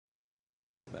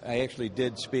I actually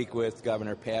did speak with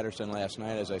Governor Patterson last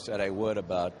night, as I said I would,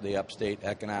 about the Upstate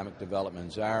Economic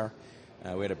Development Czar.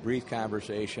 We had a brief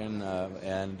conversation,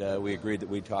 and we agreed that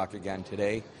we'd talk again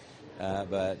today.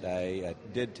 But I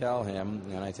did tell him,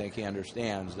 and I think he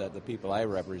understands, that the people I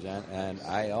represent, and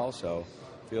I also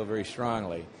feel very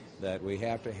strongly that we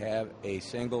have to have a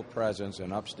single presence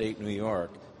in upstate New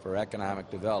York for economic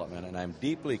development. And I'm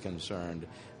deeply concerned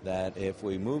that if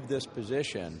we move this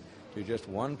position to just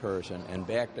one person and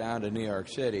back down to New York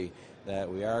City, that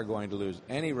we are going to lose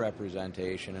any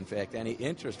representation, in fact, any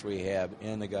interest we have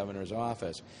in the governor's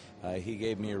office. He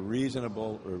gave me a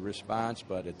reasonable response,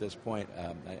 but at this point,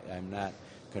 I'm not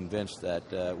convinced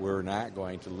that we're not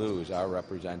going to lose our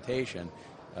representation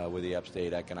with the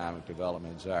Upstate Economic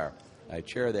Development Czar. I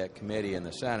chair that committee in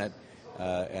the Senate,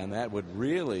 and that would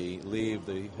really leave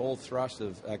the whole thrust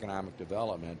of economic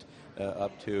development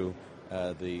up to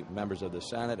the members of the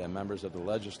Senate and members of the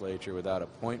legislature without a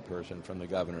point person from the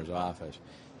governor's office.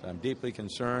 So I'm deeply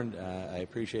concerned. I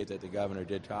appreciate that the governor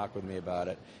did talk with me about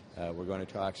it. We're going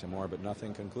to talk some more, but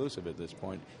nothing conclusive at this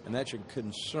point, and that should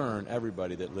concern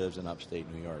everybody that lives in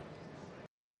upstate New York.